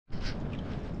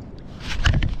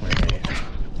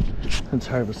Let's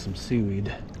harvest some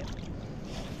seaweed.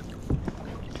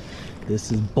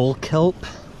 This is bull kelp.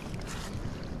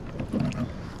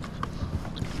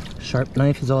 Sharp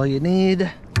knife is all you need.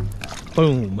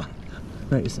 Boom.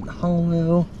 Nice and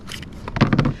hollow.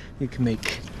 You can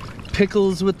make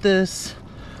pickles with this.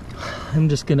 I'm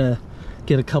just gonna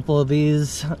get a couple of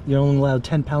these. You're only allowed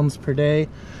 10 pounds per day.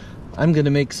 I'm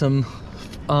gonna make some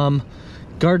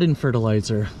garden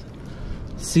fertilizer.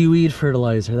 Seaweed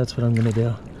fertilizer, that's what I'm gonna do.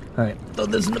 All right, throw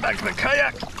this in the back of the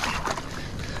kayak.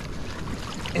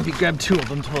 Maybe grab 2 of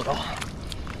them total.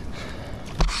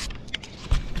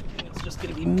 It's just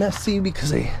gonna be messy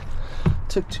because I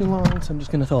took too long, so I'm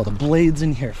just gonna throw all the blades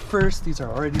in here first. These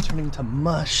are already turning to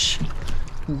mush.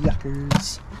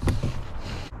 Yuckers.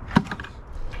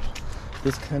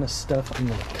 This kind of stuff I'm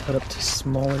gonna cut up to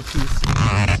smaller pieces.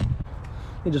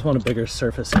 You just want a bigger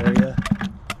surface area.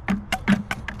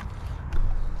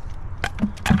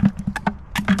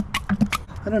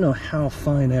 I don't know how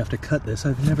fine I have to cut this.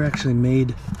 I've never actually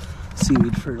made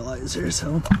seaweed fertilizer,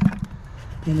 so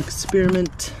an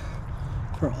experiment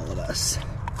for all of us.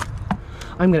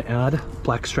 I'm gonna add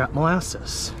blackstrap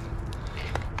molasses.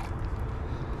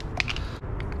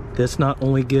 This not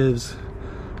only gives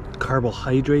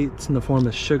carbohydrates in the form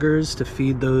of sugars to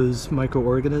feed those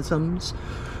microorganisms,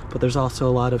 but there's also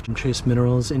a lot of trace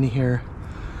minerals in here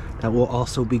that will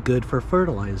also be good for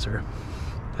fertilizer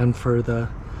and for the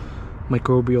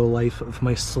microbial life of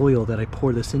my soil that I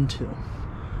pour this into.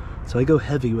 So I go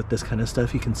heavy with this kind of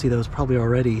stuff. You can see that was probably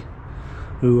already,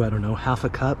 I don't know, half a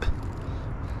cup.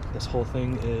 This whole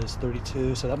thing is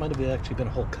 32, so that might have actually been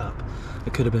a whole cup.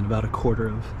 It could have been about a quarter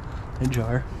of a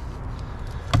jar.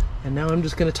 And now I'm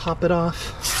just gonna top it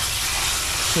off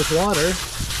with water.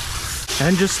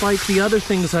 And just like the other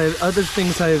things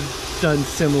I've done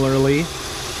similarly,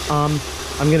 I'm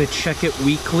gonna check it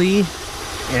weekly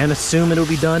and assume it'll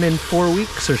be done in 4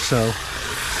 weeks or so.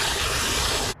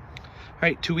 All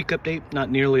right, 2-week update. Not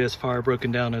nearly as far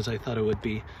broken down as I thought it would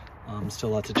be. Still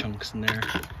lots of chunks in there.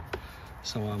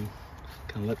 So I'm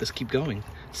gonna let this keep going.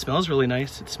 It smells really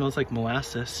nice. It smells like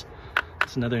molasses.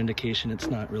 It's another indication it's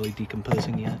not really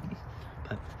decomposing yet.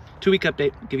 But 2-week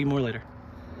update, give you more later.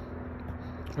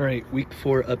 All right, week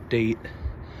 4 update.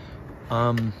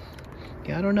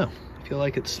 Yeah, I don't know. I feel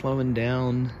like it's slowing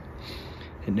down.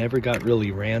 It never got really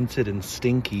rancid and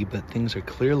stinky, but things are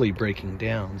clearly breaking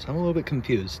down. So I'm a little bit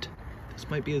confused. This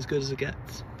might be as good as it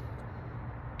gets.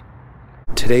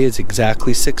 Today is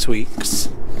exactly 6 weeks.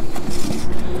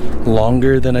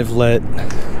 Longer than I've let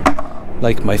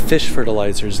like my fish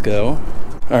fertilizers go.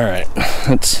 All right,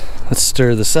 let's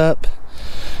stir this up.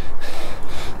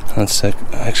 That's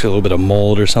actually a little bit of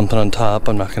mold or something on top.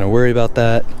 I'm not going to worry about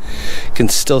that. You can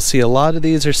still see a lot of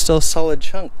these are still solid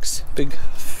chunks, big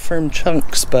firm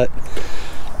chunks, but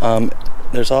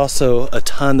there's also a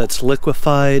ton that's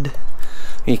liquefied.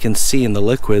 You can see in the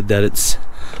liquid that it's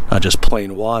not just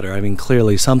plain water. I mean,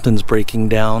 clearly something's breaking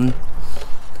down.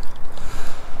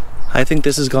 I think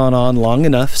this has gone on long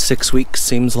enough. 6 weeks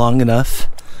seems long enough.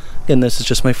 And this is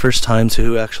just my first time, so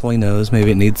who actually knows?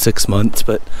 Maybe it needs 6 months,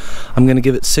 but I'm gonna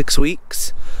give it 6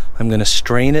 weeks. I'm gonna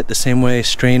strain it the same way I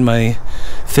strain my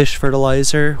fish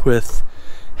fertilizer, with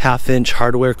 1/2-inch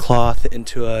hardware cloth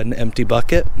into an empty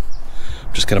bucket.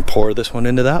 I'm just gonna pour this one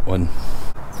into that one.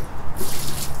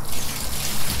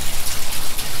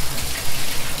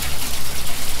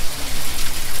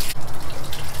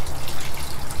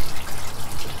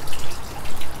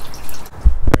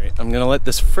 I'm gonna let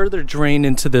this further drain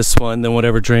into this one, then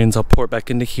whatever drains I'll pour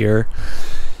back into here.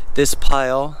 This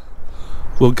pile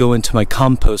will go into my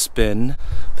compost bin.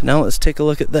 But now let's take a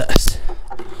look at this.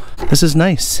 This is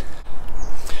nice.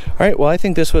 All right, well, I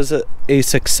think this was a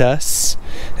success.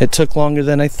 It took longer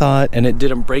than I thought, and it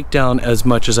didn't break down as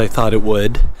much as I thought it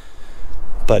would.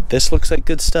 But this looks like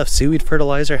good stuff. Seaweed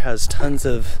fertilizer has tons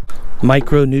of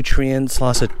micronutrients,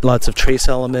 lots of trace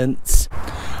elements.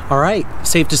 All right,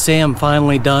 safe to say I'm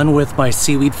finally done with my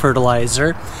seaweed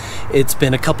fertilizer. It's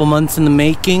been a couple months in the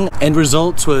making. End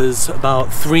results was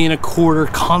about 3 1/4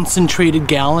 concentrated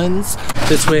gallons.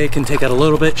 This way I can take out a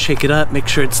little bit, shake it up, make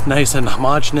sure it's nice and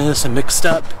homogeneous and mixed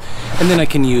up, and then I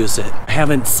can use it. I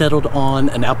haven't settled on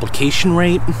an application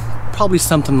rate, probably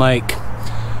something like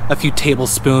a few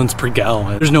tablespoons per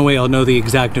gallon. There's no way I'll know the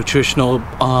exact nutritional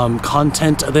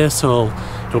content of this, so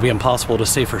it'll be impossible to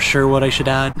say for sure what I should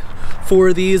add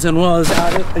for these. And while I was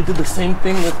at it, I did the same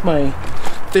thing with my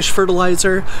fish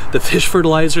fertilizer. The fish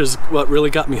fertilizer is what really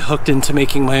got me hooked into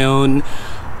making my own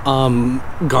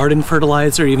garden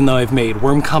fertilizer, even though I've made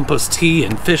worm compost tea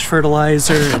and fish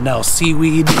fertilizer and now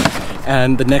seaweed.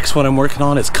 And the next one I'm working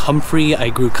on is comfrey. I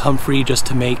grew comfrey just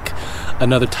to make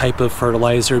another type of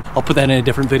fertilizer. I'll put that in a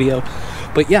different video.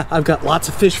 But yeah, I've got lots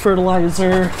of fish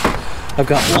fertilizer. I've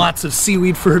got lots of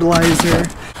seaweed fertilizer.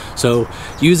 So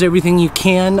use everything you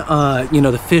can. You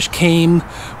know, the fish came,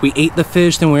 we ate the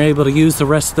fish, then we were able to use the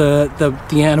rest of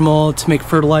the animal to make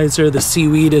fertilizer. The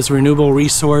seaweed is a renewable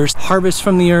resource. Harvest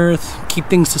from the earth, keep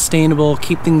things sustainable,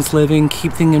 keep things living,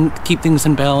 keep things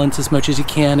in balance as much as you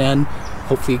can, and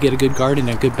hopefully you get a good garden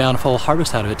and a good bountiful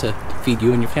harvest out of it to feed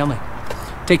you and your family.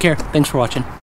 Take care. Thanks for watching.